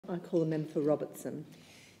I call the member for Robertson.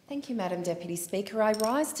 Thank you, Madam Deputy Speaker. I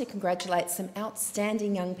rise to congratulate some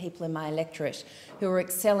outstanding young people in my electorate who are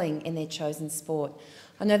excelling in their chosen sport.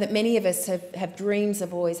 I know that many of us have dreams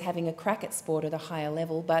of always having a crack at sport at a higher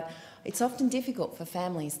level, but it's often difficult for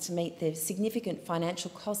families to meet the significant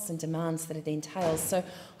financial costs and demands that it entails. So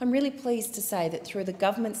I'm really pleased to say that through the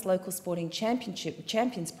government's local sporting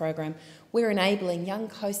champions program, we're enabling young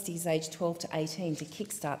Coasties aged 12 to 18 to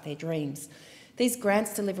kickstart their dreams. These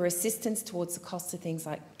grants deliver assistance towards the cost of things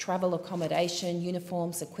like travel, accommodation,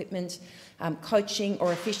 uniforms, equipment, coaching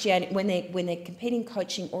or officiating when they're competing,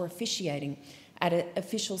 coaching or officiating at an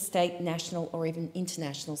official state, national or even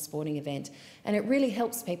international sporting event. And it really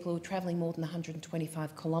helps people who are travelling more than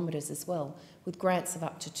 125 kilometres as well, with grants of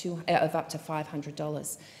up to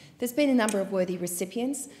 $500. There's been a number of worthy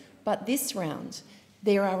recipients, but this round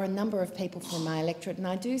there are a number of people from my electorate, and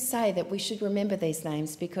I do say that we should remember these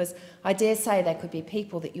names because I dare say they could be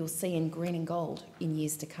people that you'll see in green and gold in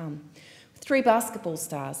years to come. 3 basketball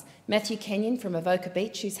stars, Matthew Kenyon from Avoca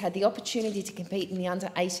Beach, who's had the opportunity to compete in the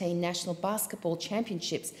Under-18 National Basketball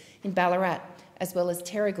Championships in Ballarat, as well as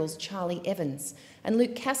Terrigal's Charlie Evans. And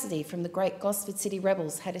Luke Cassidy from the great Gosford City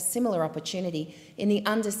Rebels had a similar opportunity in the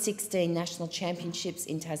Under-16 National Championships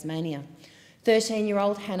in Tasmania.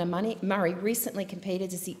 13-year-old Hannah Murray recently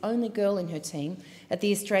competed as the only girl in her team at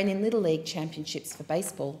the Australian Little League Championships for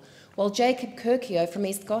baseball, while Jacob Kirkio from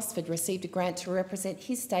East Gosford received a grant to represent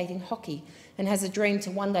his state in hockey and has a dream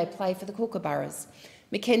to one day play for the Kookaburras.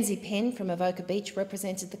 Mackenzie Penn from Avoca Beach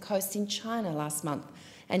represented the coast in China last month,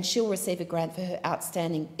 and she'll receive a grant for her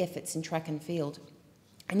outstanding efforts in track and field.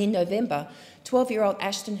 And in November, 12-year-old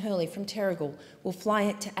Ashton Hurley from Terrigal will fly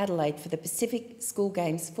to Adelaide for the Pacific School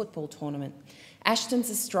Games football tournament. Ashton's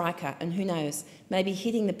a striker and who knows, maybe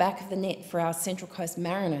hitting the back of the net for our Central Coast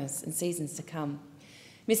Mariners in seasons to come.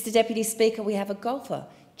 Mr Deputy Speaker, we have a golfer,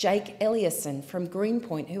 Jake Eliasson from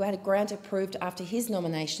Greenpoint, who had a grant approved after his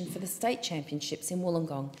nomination for the State Championships in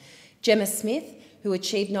Wollongong. Gemma Smith, who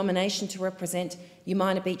achieved nomination to represent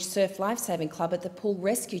Umina Beach Surf Lifesaving Club at the Pool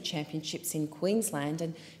Rescue Championships in Queensland,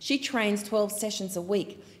 and she trains 12 sessions a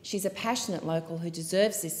week. She's a passionate local who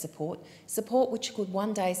deserves this support which could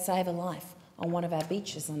one day save a life on one of our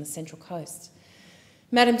beaches on the Central Coast.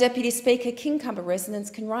 Madam Deputy Speaker, Kincumber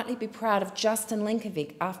residents can rightly be proud of Justin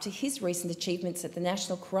Lenkovic after his recent achievements at the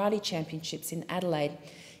National Karate Championships in Adelaide.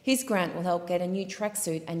 His grant will help get a new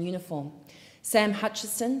tracksuit and uniform. Sam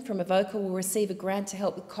Hutchison from Avoca will receive a grant to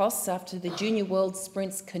help with costs after the Junior World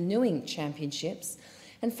Sprints Canoeing Championships.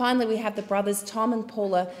 And finally, we have the brothers Tom and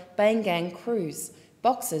Paula Baingang Cruz,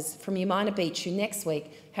 boxers from Umina Beach, who next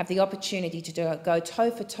week have the opportunity to go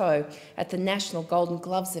toe-for-toe at the National Golden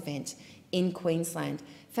Gloves event in Queensland.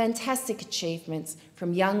 Fantastic achievements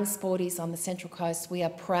from young sporties on the Central Coast. We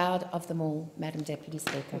are proud of them all, Madam Deputy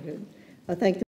Speaker. I thank